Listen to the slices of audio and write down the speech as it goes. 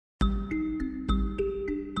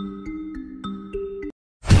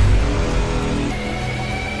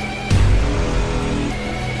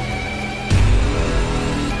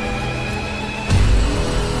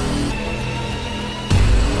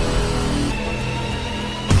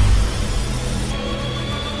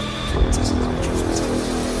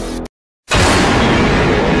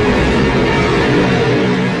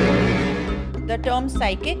term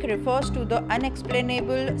psychic refers to the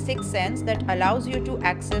unexplainable sixth sense that allows you to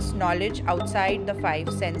access knowledge outside the five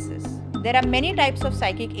senses. There are many types of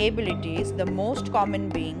psychic abilities, the most common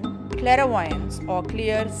being clairvoyance or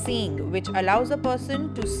clear seeing, which allows a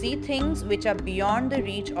person to see things which are beyond the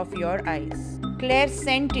reach of your eyes.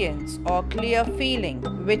 Clairsentience or clear feeling,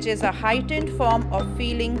 which is a heightened form of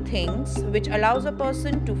feeling things, which allows a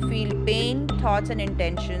person to feel pain, thoughts and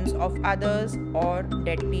intentions of others or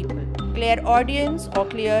dead people. Clairaudience or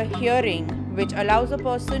clear hearing, which allows a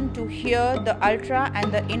person to hear the ultra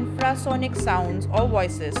and the infrasonic sounds or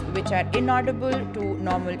voices which are inaudible to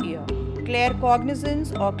normal ear.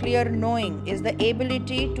 Claircognizance or clear knowing is the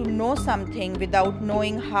ability to know something without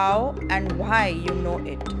knowing how and why you know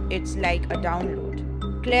it. It's like a download.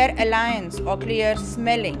 Clairalliance or clear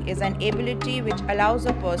smelling is an ability which allows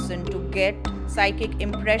a person to get psychic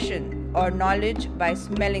impression or knowledge by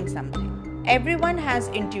smelling something. Everyone has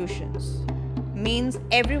intuitions. Means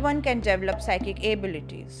everyone can develop psychic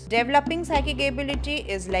abilities. Developing psychic ability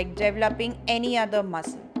is like developing any other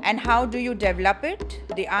muscle. And how do you develop it?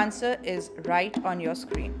 The answer is right on your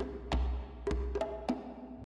screen.